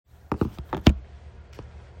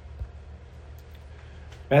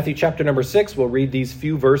Matthew chapter number 6, we'll read these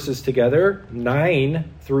few verses together, 9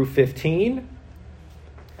 through 15. It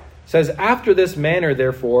says, "After this manner,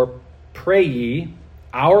 therefore, pray ye,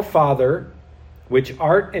 Our Father, which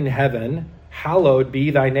art in heaven, hallowed be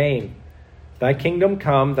thy name. Thy kingdom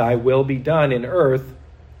come, thy will be done in earth,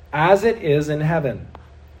 as it is in heaven.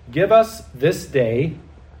 Give us this day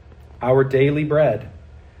our daily bread,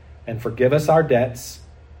 and forgive us our debts,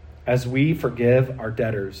 as we forgive our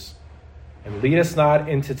debtors. And lead us not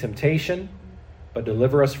into temptation, but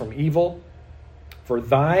deliver us from evil. For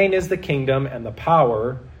thine is the kingdom and the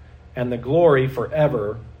power and the glory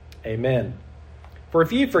forever. Amen. For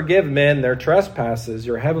if ye forgive men their trespasses,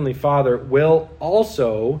 your heavenly Father will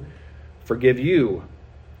also forgive you.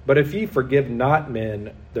 But if ye forgive not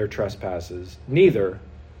men their trespasses, neither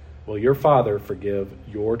will your Father forgive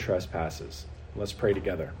your trespasses." Let's pray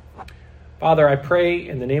together. Father, I pray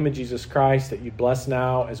in the name of Jesus Christ that you bless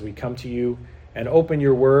now as we come to you and open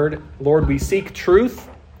your word. Lord, we seek truth.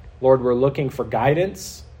 Lord, we're looking for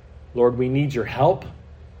guidance. Lord, we need your help.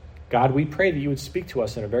 God, we pray that you would speak to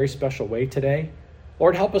us in a very special way today.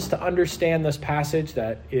 Lord, help us to understand this passage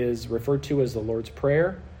that is referred to as the Lord's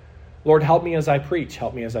Prayer. Lord, help me as I preach.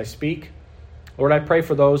 Help me as I speak. Lord, I pray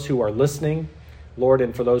for those who are listening, Lord,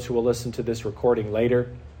 and for those who will listen to this recording later.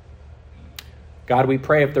 God, we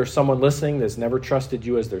pray if there's someone listening that's never trusted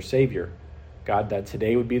you as their Savior, God, that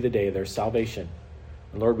today would be the day of their salvation.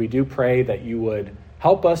 And Lord, we do pray that you would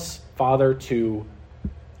help us, Father, to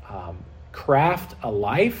craft a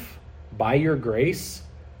life by your grace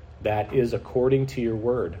that is according to your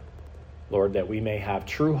word. Lord, that we may have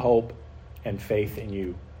true hope and faith in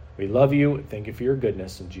you. We love you. Thank you for your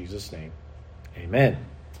goodness. In Jesus' name, amen.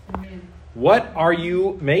 Amen. What are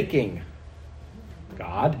you making?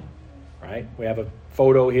 God, right? We have a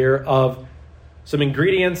photo here of some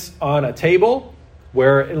ingredients on a table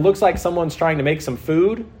where it looks like someone's trying to make some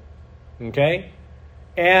food. Okay?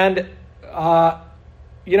 And,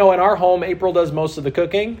 in our home, April does most of the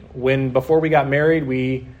cooking. Before we got married,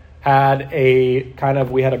 we had a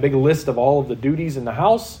big list of all of the duties in the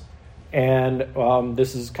house. And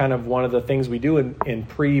this is kind of one of the things we do in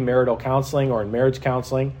premarital counseling or in marriage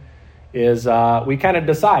counseling is we kind of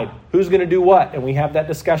decide who's going to do what. And we have that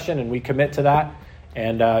discussion and we commit to that.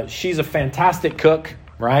 And she's a fantastic cook,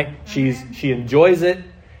 right? She enjoys it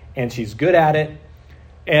and she's good at it.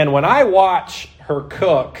 And when I watch her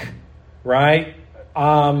cook, right,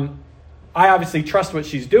 I obviously trust what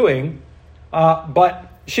she's doing, but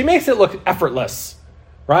she makes it look effortless,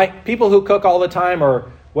 right? People who cook all the time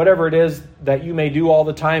or whatever it is that you may do all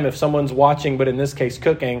the time if someone's watching, but in this case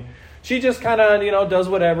cooking, she just kind of, does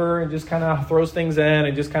whatever and just kind of throws things in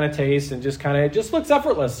and just kind of tastes and it just looks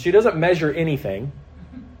effortless. She doesn't measure anything,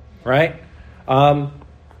 right? And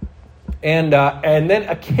then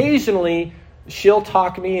occasionally she'll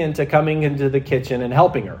talk me into coming into the kitchen and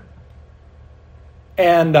helping her.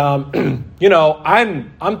 And, I'm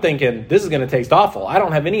thinking this is going to taste awful. I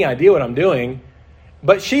don't have any idea what I'm doing.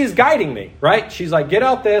 But she's guiding me, right? She's like, get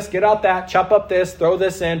out this, get out that, chop up this, throw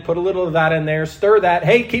this in, put a little of that in there, stir that.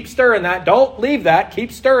 Hey, keep stirring that. Don't leave that.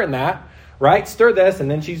 Keep stirring that, right? Stir this. And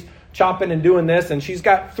then she's chopping and doing this. And she's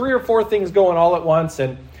got 3 or 4 things going all at once.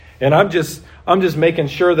 And I'm just making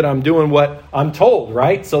sure that I'm doing what I'm told,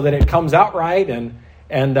 right? So that it comes out right.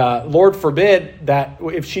 And Lord forbid that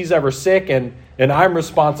if she's ever sick and I'm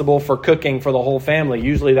responsible for cooking for the whole family,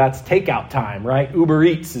 usually that's takeout time, right? Uber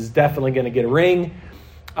Eats is definitely going to get a ring.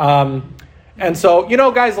 And so,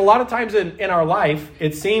 guys, a lot of times in our life,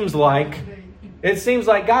 it seems like,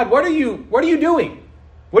 God, what are you doing?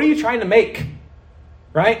 What are you trying to make?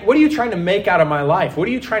 Right? What are you trying to make out of my life? What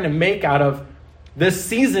are you trying to make out of this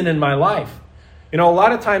season in my life? A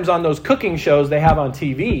lot of times on those cooking shows they have on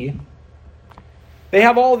TV, they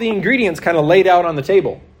have all the ingredients kind of laid out on the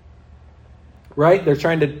table, right? They're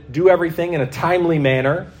trying to do everything in a timely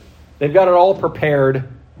manner. They've got it all prepared.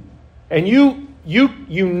 And you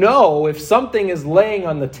know if something is laying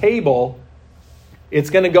on the table, it's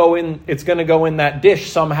going to go in that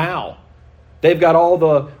dish somehow. They've got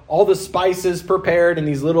all the spices prepared in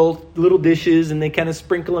these little dishes, and they kind of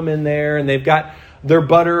sprinkle them in there, and they've got their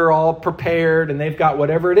butter all prepared, and they've got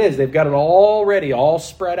whatever it is. They've got it all ready, all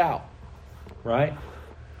spread out, right?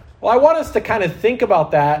 Well, I want us to kind of think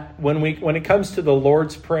about that when it comes to the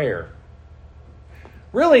Lord's Prayer.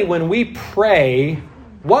 Really, when we pray,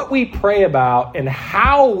 what we pray about and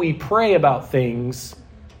how we pray about things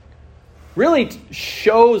really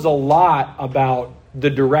shows a lot about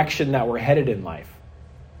the direction that we're headed in life.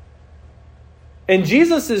 And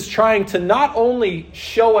Jesus is trying to not only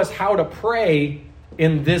show us how to pray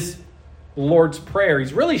in this Lord's Prayer,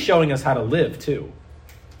 he's really showing us how to live too.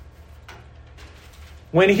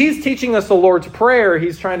 When he's teaching us the Lord's Prayer,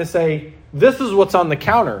 he's trying to say, this is what's on the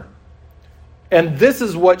counter. And this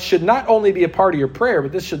is what should not only be a part of your prayer,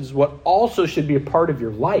 but this is what also should be a part of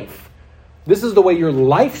your life. This is the way your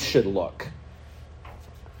life should look.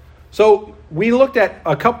 So we looked at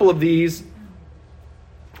a couple of these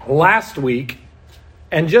last week.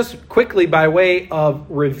 And just quickly, by way of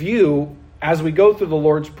review, as we go through the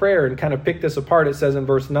Lord's Prayer and kind of pick this apart, it says in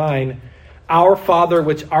verse 9, Our Father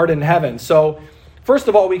which art in heaven. So first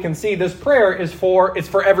of all, we can see this prayer is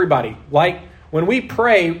for everybody. Like when we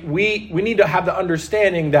pray, we need to have the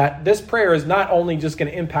understanding that this prayer is not only just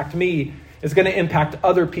going to impact me, it's going to impact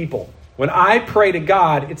other people. When I pray to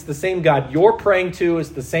God, it's the same God you're praying to. It's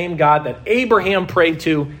the same God that Abraham prayed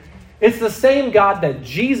to. It's the same God that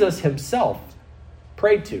Jesus himself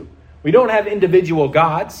prayed to. We don't have individual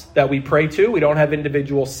gods that we pray to. We don't have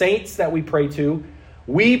individual saints that we pray to.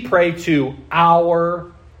 We pray to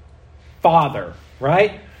our Father,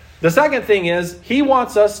 right? The second thing is he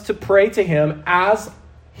wants us to pray to him as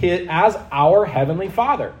our heavenly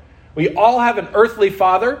Father. We all have an earthly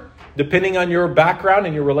father, depending on your background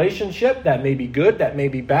and your relationship. That may be good, that may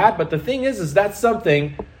be bad. But the thing is that's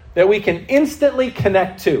something that we can instantly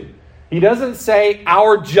connect to. He doesn't say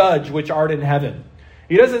our judge, which art in heaven.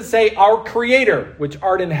 He doesn't say our creator, which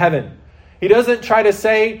art in heaven. He doesn't try to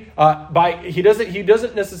say he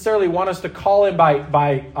doesn't necessarily want us to call him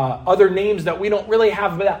by other names that we don't really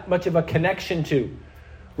have that much of a connection to.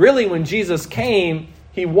 Really, when Jesus came,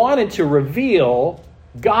 he wanted to reveal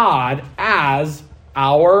God as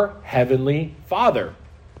our heavenly Father.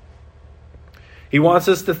 He wants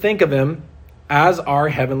us to think of him as our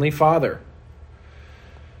heavenly Father.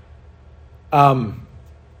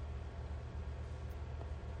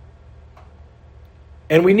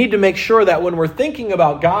 And we need to make sure that when we're thinking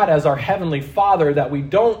about God as our heavenly Father, that we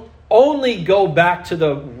don't only go back to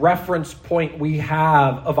the reference point we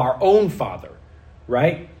have of our own Father,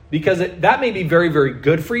 right? Because that may be very, very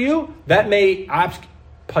good for you. That may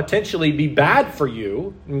potentially be bad for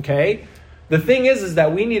you, okay? The thing is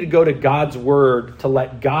that we need to go to God's word to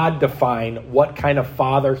let God define what kind of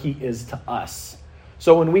Father he is to us.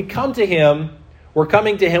 So when we come to him, we're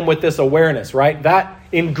coming to him with this awareness, right? That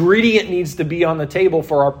ingredient needs to be on the table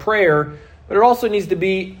for our prayer, but it also needs to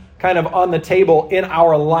be kind of on the table in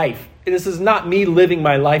our life. This is not me living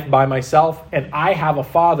my life by myself, and I have a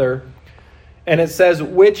Father. And it says,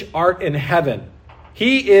 which art in heaven.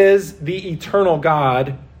 He is the eternal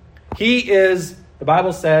God. The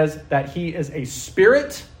Bible says that he is a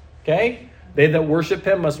spirit, okay? They that worship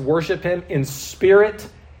him must worship him in spirit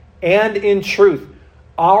and in truth.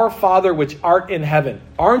 Our Father which art in heaven.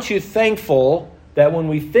 Aren't you thankful that when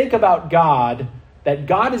we think about God, that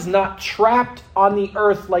God is not trapped on the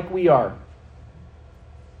earth like we are?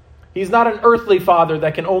 He's not an earthly father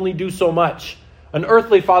that can only do so much. An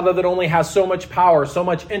earthly father that only has so much power, so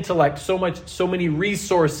much intellect, so many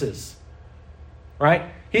resources. Right?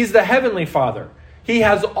 He's the heavenly Father. He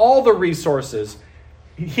has all the resources.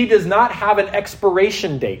 He does not have an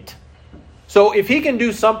expiration date. So if he can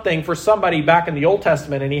do something for somebody back in the Old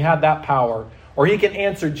Testament and he had that power, or he can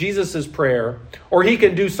answer Jesus' prayer, or he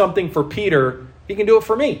can do something for Peter, he can do it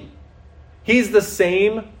for me. He's the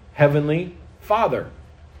same heavenly Father.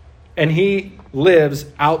 And he lives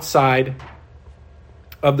outside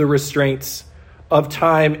of the restraints of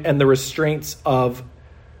time and the restraints of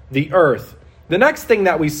the earth. The next thing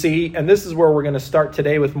that we see, and this is where we're going to start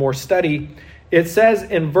today with more study, it says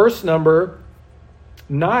in verse number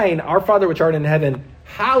 9, Our Father which art in heaven,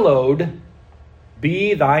 hallowed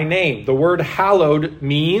be thy name. The word hallowed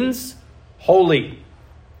means holy.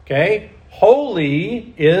 Okay?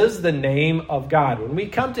 Holy is the name of God. When we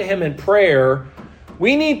come to him in prayer,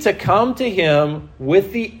 we need to come to him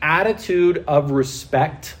with the attitude of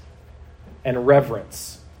respect and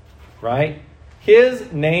reverence. Right?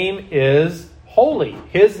 His name is holy.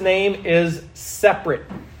 His name is separate.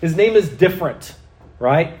 His name is different.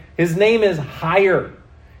 Right? His name is higher.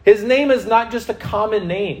 His name is not just a common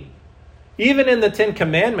name. Even in the Ten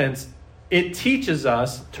Commandments, it teaches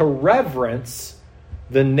us to reverence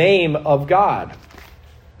the name of God.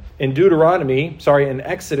 In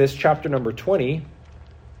Exodus chapter number 20,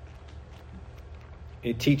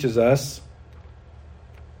 it teaches us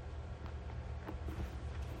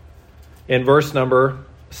in verse number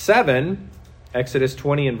 7, Exodus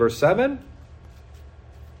 20 and verse 7,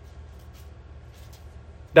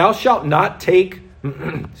 thou shalt not take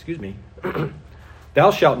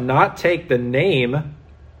thou shalt not take the name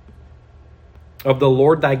of the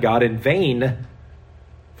Lord thy God in vain,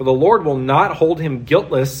 for the Lord will not hold him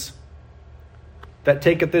guiltless that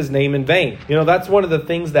taketh his name in vain. You know, that's one of the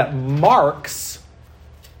things that marks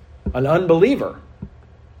an unbeliever.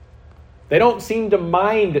 They don't seem to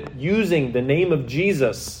mind using the name of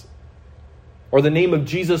Jesus or the name of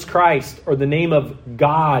Jesus Christ or the name of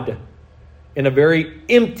God in a very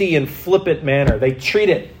empty and flippant manner. They treat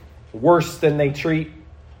it worse than they treat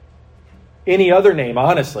any other name,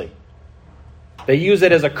 honestly. They use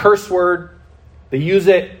it as a curse word. They use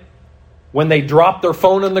it when they drop their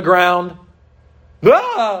phone on the ground.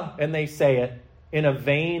 Ah! And they say it in a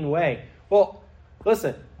vain way. Well,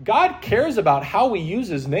 listen, God cares about how we use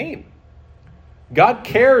His name. God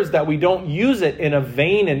cares that we don't use it in a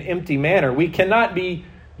vain and empty manner. We cannot be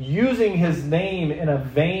using His name in a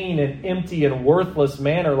vain and empty and worthless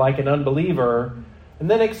manner like an unbeliever,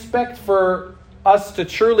 and then expect for us to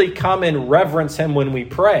truly come and reverence Him when we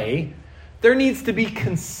pray. There needs to be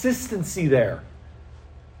consistency there,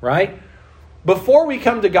 right? Before we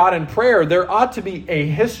come to God in prayer, there ought to be a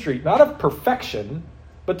history, not of perfection,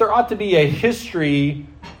 but there ought to be a history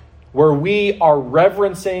where we are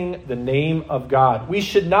reverencing the name of God. We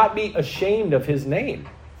should not be ashamed of His name.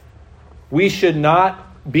 We should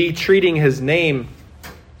not be treating His name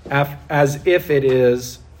as if it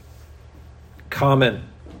is common.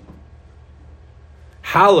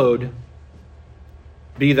 Hallowed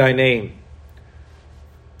be thy name.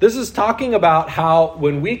 This is talking about how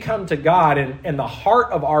when we come to God and the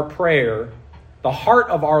heart of our prayer, the heart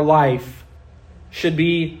of our life should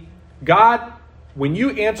be, God, when you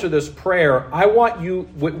answer this prayer, I want you,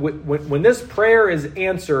 when this prayer is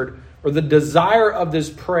answered, or the desire of this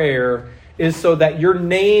prayer is so that your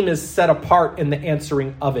name is set apart in the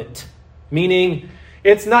answering of it. Meaning,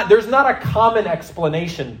 there's not a common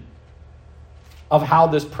explanation of how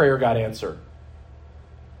this prayer got answered.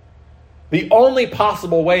 The only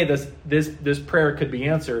possible way this prayer could be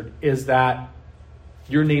answered is that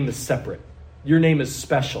your name is separate. Your name is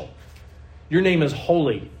special. Your name is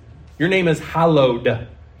holy. Your name is hallowed.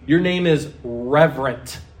 Your name is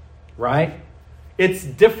reverent, right? It's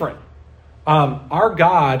different. Our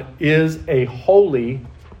God is a holy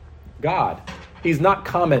God. He's not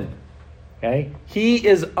common, okay? He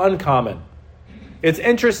is uncommon. It's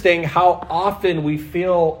interesting how often we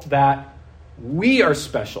feel that we are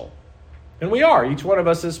special. And we are. Each one of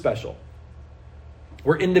us is special.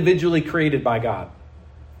 We're individually created by God.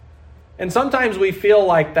 And sometimes we feel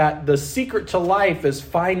like that the secret to life is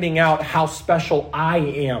finding out how special I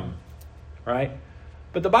am, right?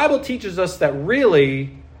 But the Bible teaches us that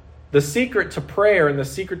really the secret to prayer and the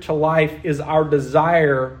secret to life is our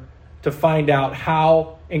desire to find out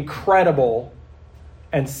how incredible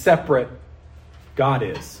and separate God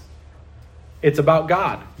is. It's about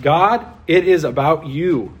God. God, it is about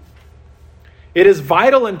you. It is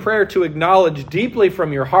vital in prayer to acknowledge deeply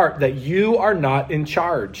from your heart that you are not in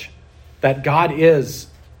charge, that God is,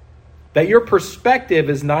 that your perspective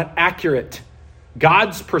is not accurate.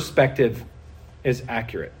 God's perspective is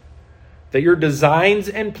accurate. That your designs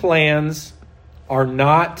and plans are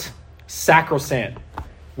not sacrosanct,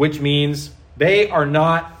 which means they are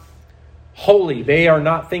not holy. They are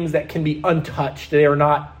not things that can be untouched. They are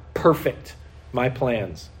not perfect, my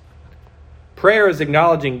plans. Prayer is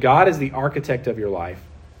acknowledging God is the architect of your life,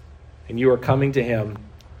 and you are coming to Him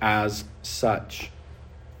as such.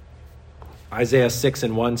 Isaiah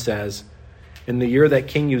 6:1 says, in the year that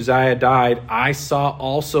King Uzziah died, I saw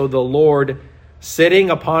also the Lord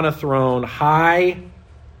sitting upon a throne, high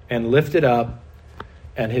and lifted up,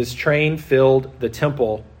 and His train filled the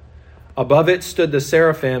temple. Above it stood the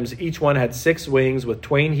seraphims. Each one had 6 wings. With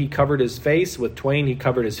twain he covered his face. With twain he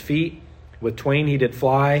covered his feet. With twain he did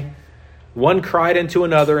fly. One cried unto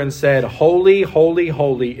another and said, Holy, holy,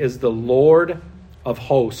 holy is the Lord of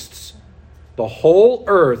hosts. The whole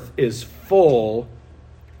earth is full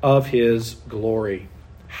of His glory.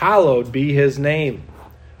 Hallowed be His name.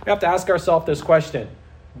 We have to ask ourselves this question.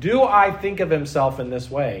 Do I think of Himself in this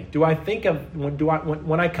way?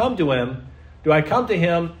 When I come to Him, do I come to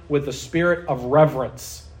Him with the spirit of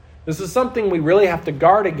reverence? This is something we really have to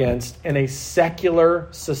guard against in a secular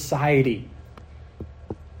society.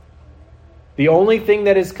 The only thing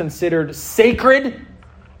that is considered sacred,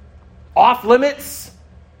 off limits,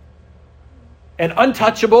 and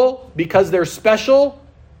untouchable because they're special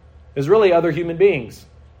is really other human beings.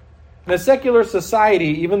 In a secular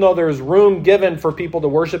society, even though there's room given for people to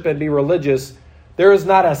worship and be religious, there is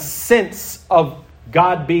not a sense of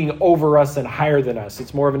God being over us and higher than us.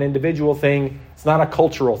 It's more of an individual thing. It's not a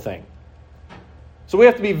cultural thing. So we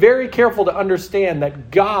have to be very careful to understand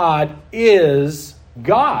that God is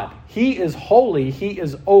God. He is holy. He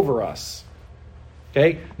is over us.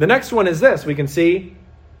 Okay? The next one is this. We can see,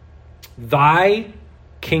 Thy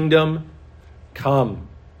kingdom come.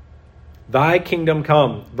 Thy kingdom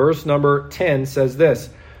come. Verse number 10 says this,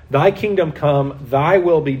 Thy kingdom come, thy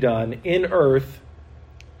will be done in earth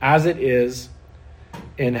as it is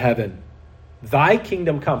in heaven. Thy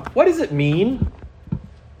kingdom come. What does it mean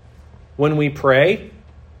when we pray?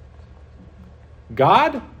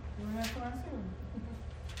 God,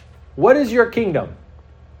 what is your kingdom?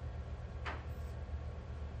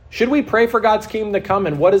 Should we pray for God's kingdom to come,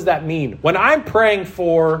 and what does that mean? When I'm praying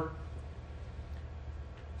for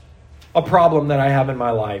a problem that I have in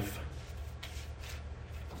my life,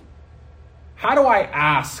 how do I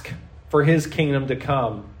ask for His kingdom to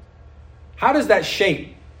come? How does that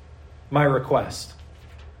shape my request?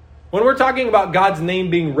 When we're talking about God's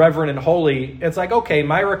name being reverent and holy, it's like, okay,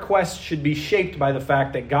 my request should be shaped by the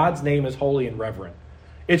fact that God's name is holy and reverent.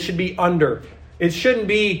 It should be under. It shouldn't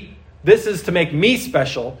be, this is to make me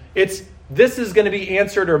special. It's, this is going to be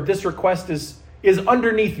answered, or this request is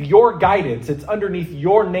underneath your guidance. It's underneath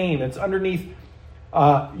your name. It's underneath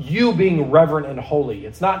you being reverent and holy.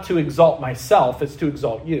 It's not to exalt myself. It's to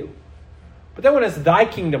exalt you. But then when it's thy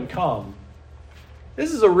kingdom come,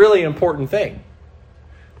 this is a really important thing.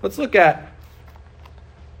 Let's look at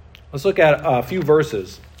a few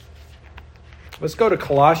verses. Let's go to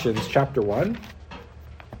Colossians chapter 1.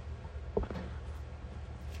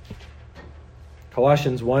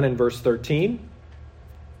 Colossians 1 and verse 13.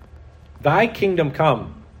 Thy kingdom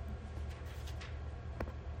come.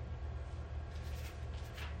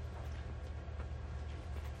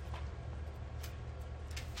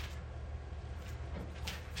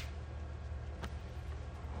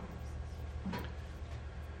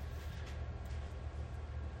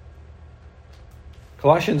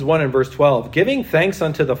 Colossians 1 and verse 12. Giving thanks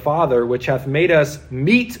unto the Father, which hath made us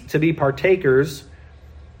meet to be partakers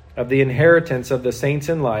of the inheritance of the saints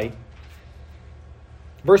in light.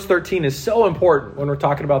 Verse 13 is so important when we're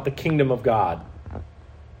talking about the kingdom of God.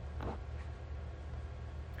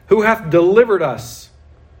 Who hath delivered us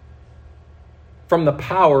from the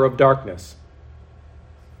power of darkness,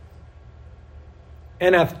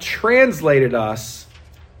 and hath translated us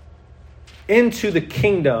into the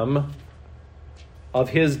kingdom of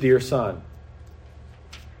His dear Son,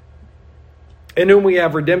 in whom we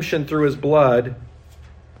have redemption through His blood,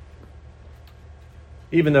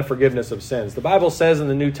 even the forgiveness of sins. The Bible says in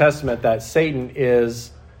the New Testament that Satan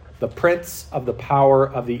is the prince of the power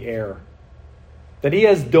of the air, that he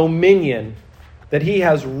has dominion, that he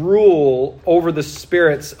has rule over the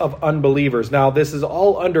spirits of unbelievers. Now, this is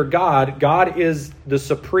all under God. God is the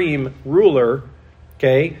supreme ruler.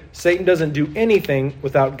 Okay? Satan doesn't do anything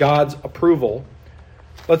without God's approval.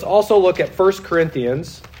 Let's also look at 1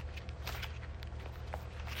 Corinthians.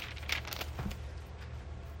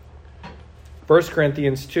 1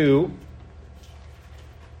 Corinthians 2.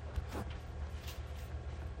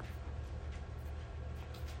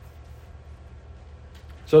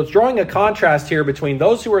 So it's drawing a contrast here between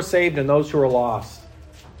those who are saved and those who are lost.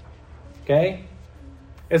 Okay?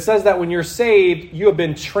 It says that when you're saved, you have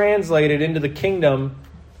been translated into the kingdom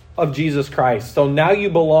of Jesus Christ. So now you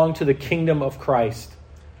belong to the kingdom of Christ.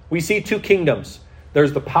 We see two kingdoms.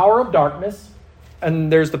 There's the power of darkness,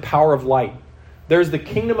 and there's the power of light. There's the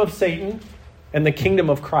kingdom of Satan and the kingdom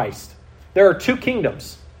of Christ. There are two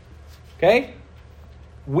kingdoms. Okay?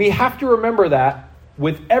 We have to remember that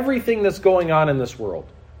with everything that's going on in this world.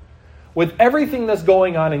 With everything that's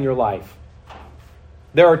going on in your life,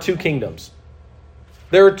 there are two kingdoms.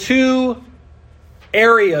 There are two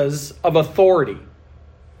areas of authority.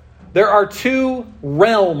 There are two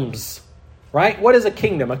realms, right? What is a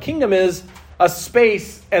kingdom? A kingdom is a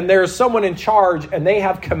space, and there's someone in charge, and they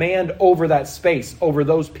have command over that space, over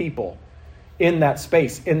those people in that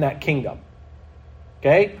space, in that kingdom.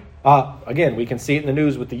 Okay? Again, we can see it in the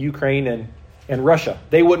news with the Ukraine and Russia.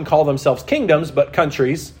 They wouldn't call themselves kingdoms, but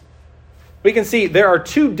countries. We can see there are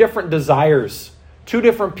two different desires, two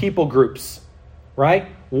different people groups, right?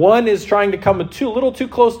 One is trying to come a little too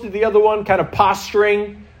close to the other one, kind of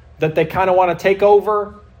posturing that they kind of want to take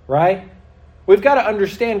over, right? We've got to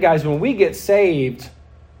understand, guys, when we get saved,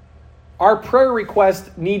 our prayer requests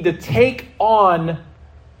need to take on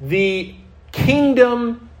the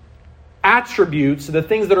kingdom attributes, the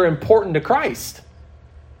things that are important to Christ.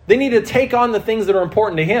 They need to take on the things that are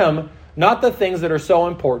important to Him, not the things that are so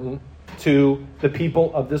important to the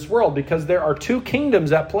people of this world, because there are two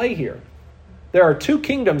kingdoms at play here. There are two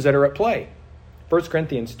kingdoms that are at play. 1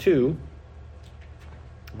 Corinthians 2,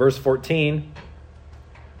 verse 14.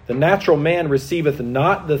 The natural man receiveth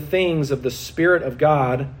not the things of the Spirit of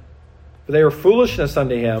God, for they are foolishness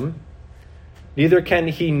unto him. Neither can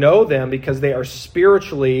he know them, because they are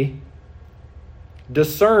spiritually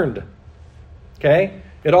discerned. Okay?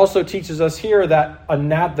 It also teaches us here that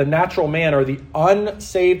the natural man, or the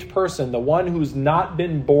unsaved person, the one who's not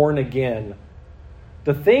been born again,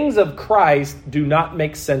 the things of Christ do not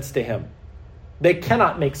make sense to him. They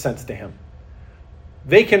cannot make sense to him.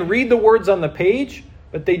 They can read the words on the page,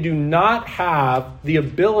 but they do not have the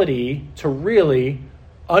ability to really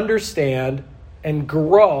understand and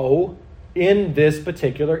grow in this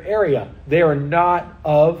particular area. They are not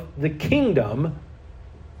of the kingdom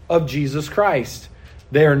of Jesus Christ.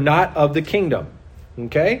 They are not of the kingdom.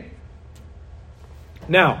 Okay?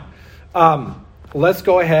 Now, let's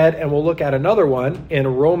go ahead and we'll look at another one in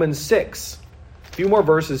Romans 6. A few more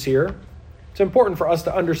verses here. It's important for us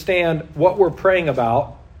to understand what we're praying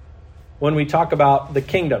about when we talk about the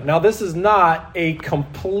kingdom. Now, this is not a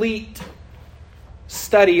complete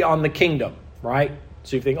study on the kingdom, right?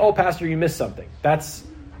 So you think, oh, Pastor, you missed something.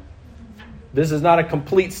 This is not a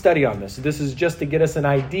complete study on this. This is just to get us an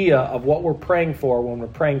idea of what we're praying for when we're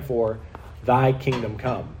praying for thy kingdom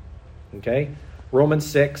come. Okay? Romans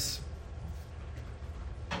 6.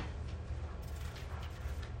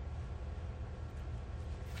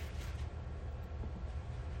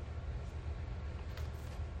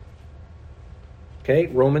 Okay,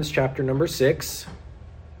 Romans chapter number 6.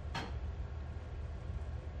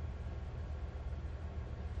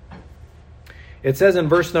 It says in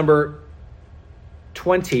verse number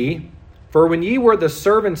 20, "For when ye were the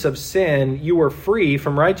servants of sin, you were free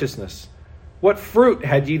from righteousness. What fruit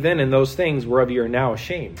had ye then in those things whereof ye are now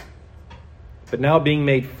ashamed? But now being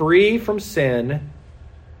made free from sin,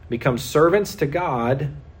 become servants to God,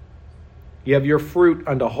 ye have your fruit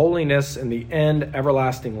unto holiness, and the end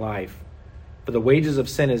everlasting life. For the wages of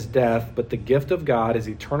sin is death, but the gift of God is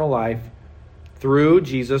eternal life through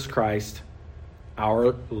Jesus Christ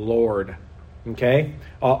our Lord." Okay?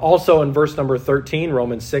 Also in verse number 13,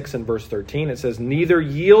 Romans 6 and verse 13, it says, "Neither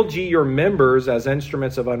yield ye your members as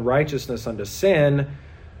instruments of unrighteousness unto sin,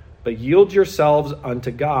 but yield yourselves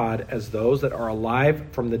unto God as those that are alive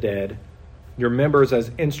from the dead, your members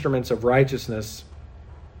as instruments of righteousness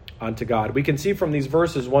unto God." We can see from these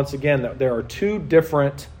verses once again that there are two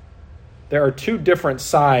different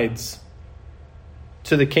sides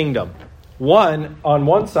to the kingdom. On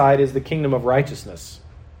one side is the kingdom of righteousness.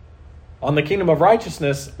 On the kingdom of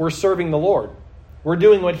righteousness, we're serving the Lord. We're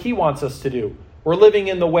doing what He wants us to do. We're living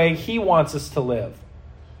in the way He wants us to live.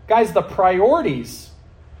 Guys, the priorities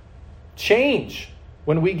change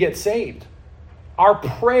when we get saved. Our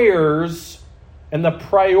prayers and the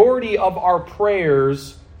priority of our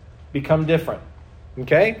prayers become different.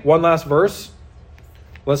 Okay? One last verse.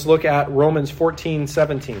 Let's look at Romans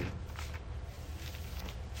 14:17.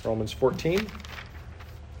 Romans 14.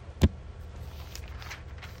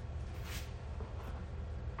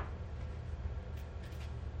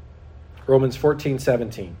 Romans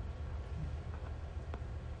 14:17.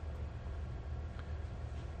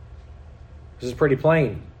 This is pretty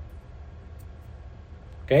plain.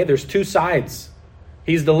 Okay, there's two sides.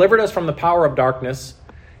 He's delivered us from the power of darkness.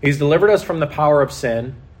 He's delivered us from the power of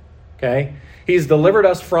sin. Okay? He's delivered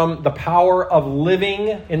us from the power of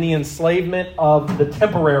living in the enslavement of the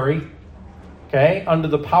temporary. Okay? Under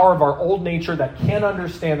the power of our old nature that can't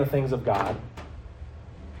understand the things of God.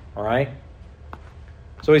 All right?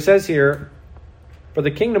 So he says here, "For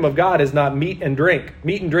the kingdom of God is not meat and drink."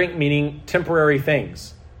 Meat and drink meaning temporary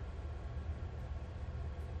things.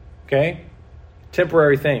 Okay?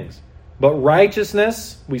 Temporary things. "But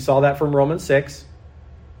righteousness," we saw that from Romans 6,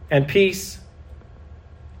 "and peace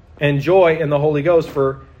and joy in the Holy Ghost.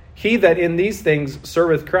 For he that in these things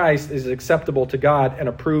serveth Christ is acceptable to God and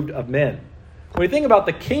approved of men." When we think about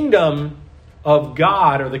the kingdom of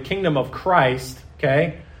God or the kingdom of Christ,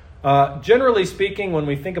 okay, generally speaking, when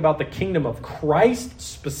we think about the kingdom of Christ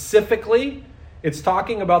specifically, it's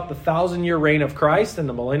talking about the 1,000-year reign of Christ in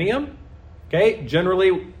the millennium. Okay,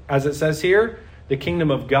 generally, as it says here, the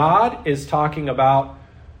kingdom of God is talking about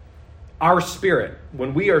our spirit.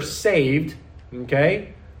 When we are saved, okay,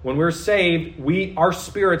 when we're saved, our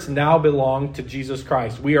spirits now belong to Jesus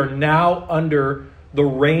Christ. We are now under the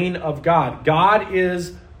reign of God. God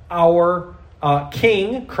is our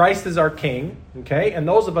king. Christ is our king. Okay, and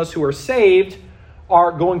those of us who are saved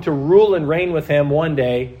are going to rule and reign with Him one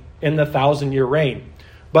day in the 1,000-year reign.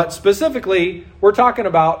 But specifically, we're talking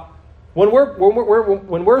about when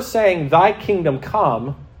we're saying "Thy kingdom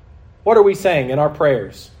come," what are we saying in our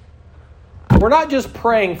prayers? We're not just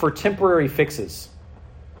praying for temporary fixes.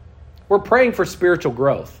 We're praying for spiritual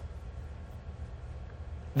growth.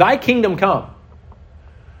 Thy kingdom come.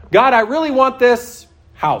 God, I really want this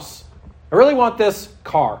house. I really want this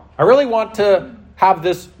car. I really want to have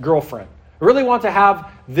this girlfriend. I really want to have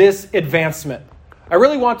this advancement. I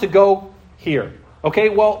really want to go here. Okay,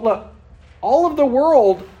 well, look, all of the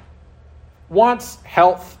world wants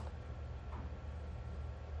health,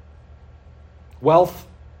 wealth,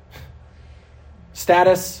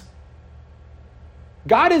 status.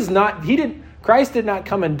 Christ did not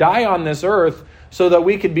come and die on this earth so that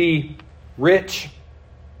we could be rich.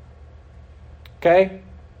 Okay?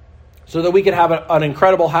 So that we could have an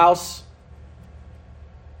incredible house.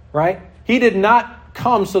 Right? He did not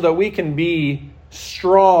come so that we can be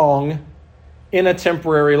strong in a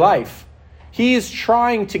temporary life. He is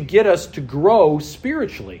trying to get us to grow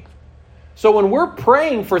spiritually. So when we're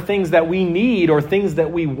praying for things that we need or things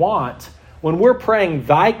that we want, when we're praying,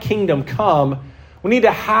 thy kingdom come, we need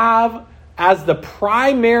to have as the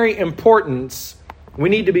primary importance, we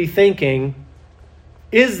need to be thinking,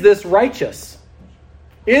 is this righteous?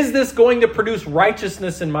 Is this going to produce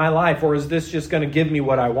righteousness in my life, or is this just going to give me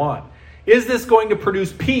what I want? Is this going to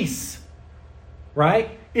produce peace?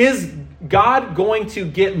 Right? Is God going to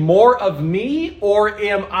get more of me, or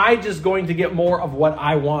am I just going to get more of what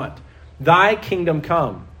I want? Thy kingdom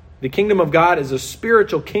come. The kingdom of God is a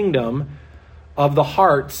spiritual kingdom of the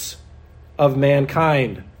hearts of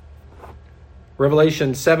mankind.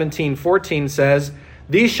 Revelation 17:14 says,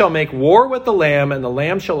 these shall make war with the Lamb, and the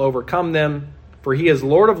Lamb shall overcome them, for he is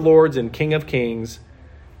Lord of lords and King of kings,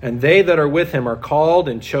 and they that are with him are called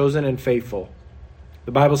and chosen and faithful.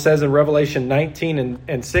 The Bible says in Revelation 19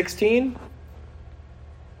 and 16,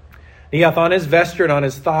 he hath on his vesture and on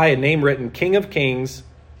his thigh a name written, King of kings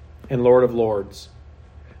and Lord of lords.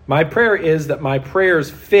 My prayer is that my prayers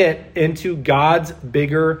fit into God's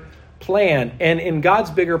bigger plan. And in God's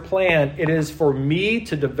bigger plan, it is for me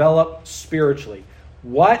to develop spiritually.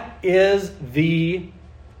 What is the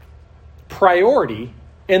priority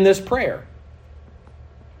in this prayer?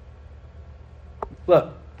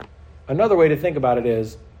 Look, another way to think about it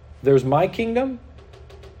is there's my kingdom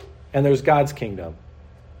and there's God's kingdom.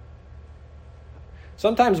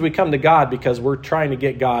 Sometimes we come to God because we're trying to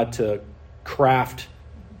get God to craft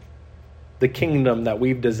the kingdom that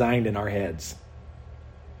we've designed in our heads.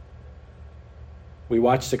 We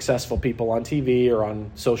watch successful people on TV or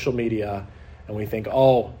on social media, and we think,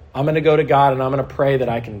 oh, I'm going to go to God and I'm going to pray that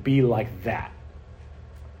I can be like that.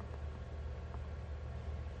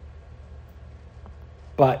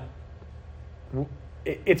 But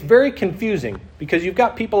it's very confusing because you've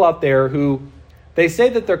got people out there who, they say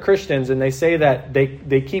that they're Christians and they say that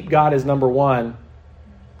they keep God as number one,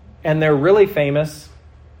 and they're really famous.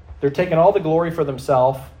 They're taking all the glory for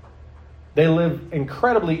themselves. They live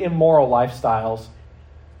incredibly immoral lifestyles.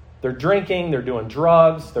 They're drinking, they're doing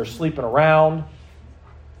drugs, they're sleeping around.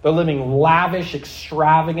 They're living lavish,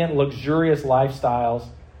 extravagant, luxurious lifestyles.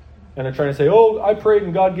 And they're trying to say, oh, I prayed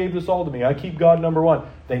and God gave this all to me. I keep God number one.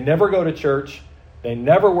 They never go to church. They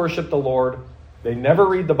never worship the Lord. They never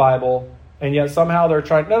read the Bible. And yet somehow they're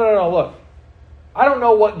trying, no, look. I don't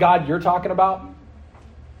know what God you're talking about.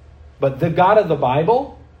 But the God of the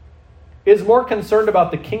Bible is more concerned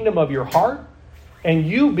about the kingdom of your heart and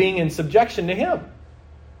you being in subjection to him.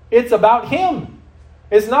 It's about him.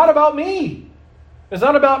 It's not about me. It's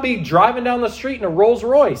not about me driving down the street in a Rolls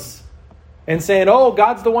Royce and saying, oh,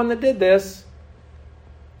 God's the one that did this.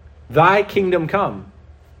 Thy kingdom come.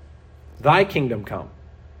 Thy kingdom come.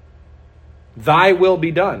 Thy will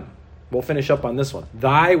be done. We'll finish up on this one.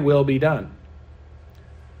 Thy will be done.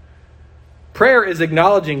 Prayer is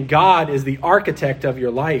acknowledging God is the architect of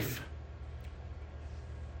your life.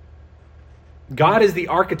 God is the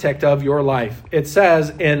architect of your life. It says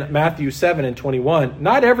in Matthew 7:21,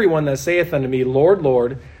 not everyone that saith unto me, Lord,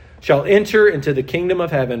 Lord, shall enter into the kingdom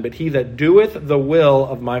of heaven, but he that doeth the will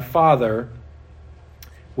of my Father,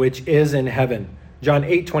 which is in heaven. John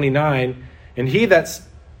 8:29, and he that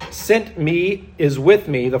sent me is with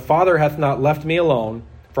me. The Father hath not left me alone,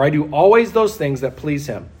 for I do always those things that please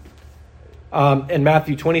him. In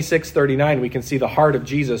Matthew 26:39, we can see the heart of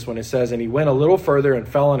Jesus when it says, and he went a little further and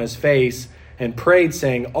fell on his face and prayed,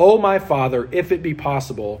 saying, O my Father, if it be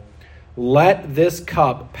possible, let this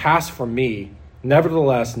cup pass from me.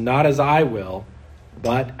 Nevertheless, not as I will,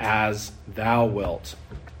 but as thou wilt.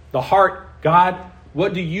 The heart, God,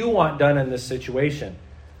 what do you want done in this situation?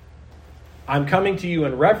 I'm coming to you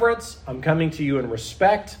in reverence. I'm coming to you in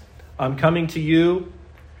respect. I'm coming to you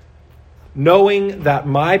knowing that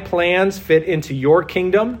my plans fit into your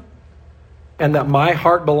kingdom and that my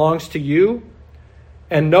heart belongs to you,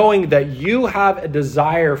 and knowing that you have a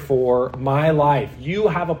desire for my life. You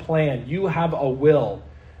have a plan. You have a will.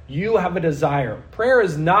 You have a desire. Prayer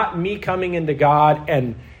is not me coming into God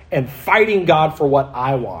and fighting God for what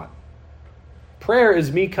I want. Prayer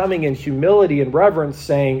is me coming in humility and reverence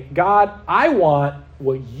saying, God, I want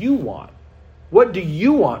what you want. What do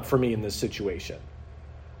you want for me in this situation?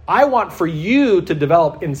 I want for you to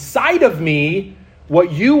develop inside of me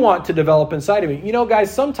what you want to develop inside of me. You know,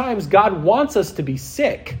 guys, sometimes God wants us to be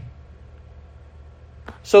sick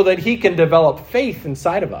so that he can develop faith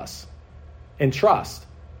inside of us and trust.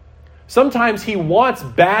 Sometimes he wants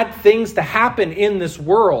bad things to happen in this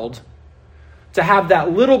world, to have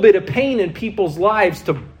that little bit of pain in people's lives,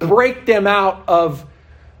 to break them out of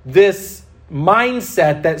this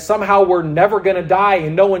mindset that somehow we're never going to die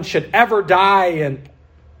and no one should ever die. And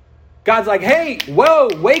God's like, hey, whoa,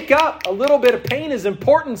 wake up. A little bit of pain is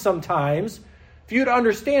important sometimes for you to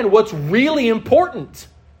understand what's really important.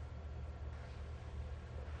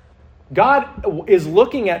 God is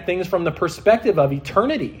looking at things from the perspective of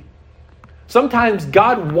eternity. Sometimes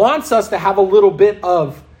God wants us to have a little bit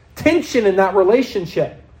of tension in that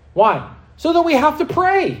relationship. Why? So that we have to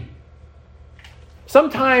pray.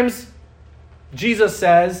 Sometimes Jesus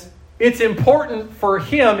says it's important for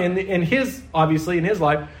him in his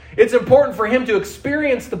life, it's important for him to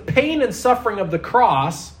experience the pain and suffering of the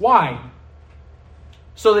cross. Why?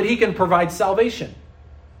 So that he can provide salvation.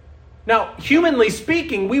 Now, humanly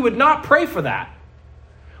speaking, we would not pray for that.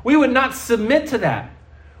 We would not submit to that.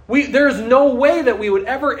 There's no way that we would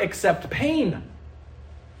ever accept pain.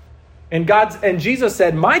 And Jesus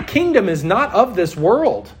said, my kingdom is not of this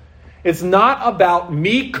world. It's not about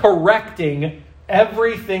me correcting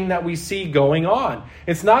everything that we see going on.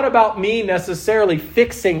 It's not about me necessarily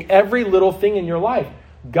fixing every little thing in your life.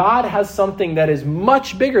 God has something that is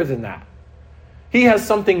much bigger than that. He has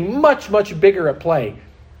something much, much bigger at play.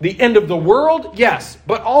 The end of the world, yes,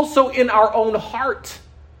 but also in our own heart.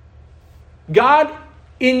 God,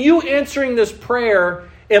 in you answering this prayer,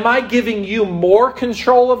 am I giving you more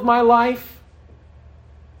control of my life?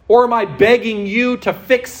 Or am I begging you to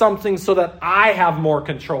fix something so that I have more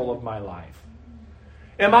control of my life?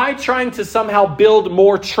 Am I trying to somehow build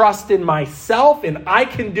more trust in myself and I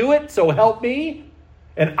can do it, so help me?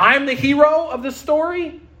 And I'm the hero of the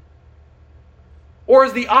story? Or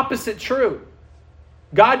is the opposite true?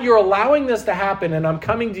 God, you're allowing this to happen and I'm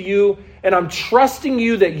coming to you and I'm trusting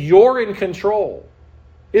you that you're in control.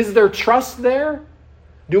 Is there trust there?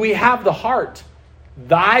 Do we have the heart?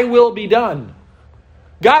 Thy will be done.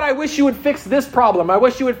 God, I wish you would fix this problem. I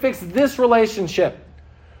wish you would fix this relationship.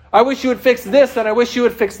 I wish you would fix this and I wish you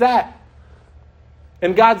would fix that.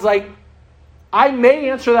 And God's like, I may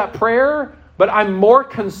answer that prayer, but I'm more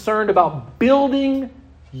concerned about building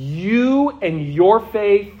you and your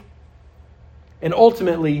faith and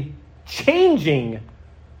ultimately changing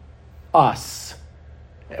us.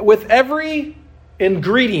 With every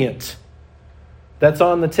ingredient that's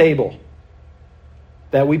on the table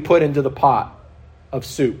that we put into the pot of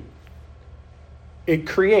soup, it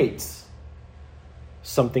creates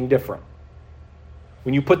something different.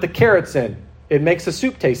 When you put the carrots in, it makes the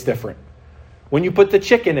soup taste different. When you put the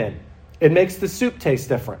chicken in, it makes the soup taste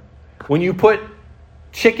different. When you put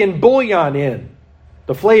chicken bouillon in,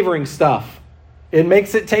 the flavoring stuff, it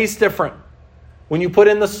makes it taste different. When you put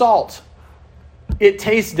in the salt, it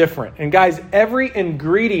tastes different. And guys, every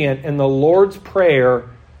ingredient in the Lord's Prayer,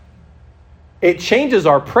 it changes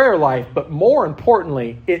our prayer life, but more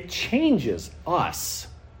importantly, it changes us.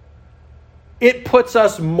 It puts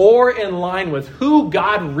us more in line with who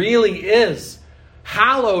God really is.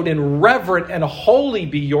 Hallowed and reverent and holy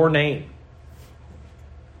be your name.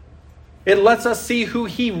 It lets us see who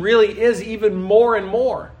he really is even more and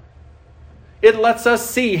more. It lets us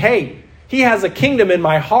see, hey, he has a kingdom in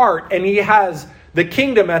my heart and he has the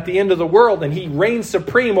kingdom at the end of the world and he reigns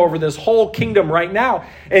supreme over this whole kingdom right now.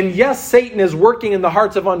 And yes, Satan is working in the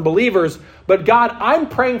hearts of unbelievers, but God, I'm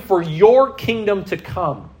praying for your kingdom to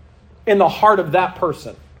come in the heart of that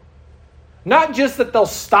person. Not just that they'll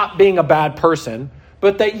stop being a bad person,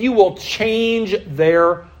 but that you will change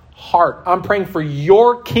their heart. I'm praying for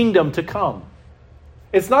your kingdom to come.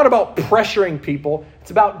 It's not about pressuring people. It's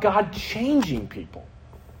about God changing people.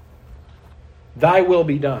 Thy will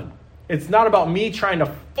be done. It's not about me trying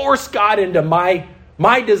to force God into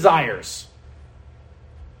my desires.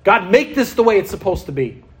 God, make this the way it's supposed to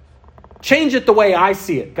be. Change it the way I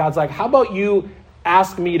see it. God's like, how about you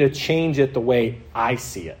ask me to change it the way I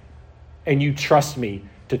see it? And you trust me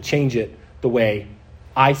to change it the way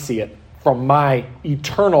I see it from my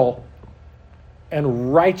eternal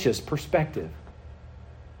and righteous perspective.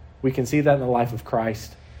 We can see that in the life of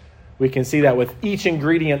Christ. We can see that with each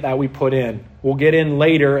ingredient that we put in. We'll get in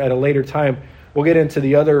later at a later time. We'll get into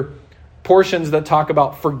the other portions that talk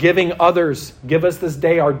about forgiving others. Give us this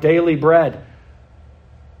day our daily bread.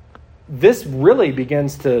 This really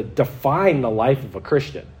begins to define the life of a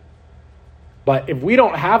Christian. But if we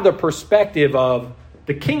don't have the perspective of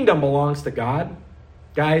the kingdom belongs to God,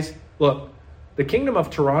 guys, look, The kingdom of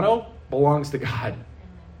Toronto belongs to God.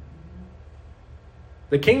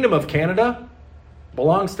 The kingdom of Canada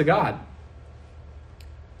belongs to God.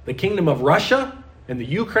 The kingdom of Russia and the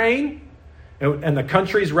Ukraine and the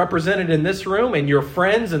countries represented in this room and your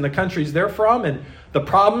friends and the countries they're from and the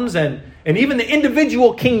problems and even the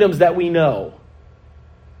individual kingdoms that we know.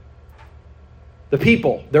 The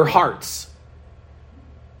people, their hearts.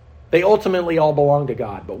 They ultimately all belong to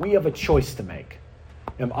God, but we have a choice to make.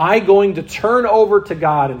 Am I going to turn over to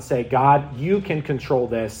God and say, God, you can control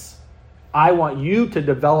this. I want you to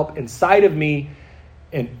develop inside of me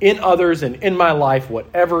and in others and in my life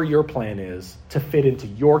whatever your plan is to fit into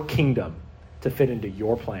your kingdom, to fit into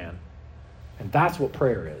your plan. And that's what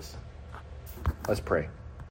prayer is. Let's pray.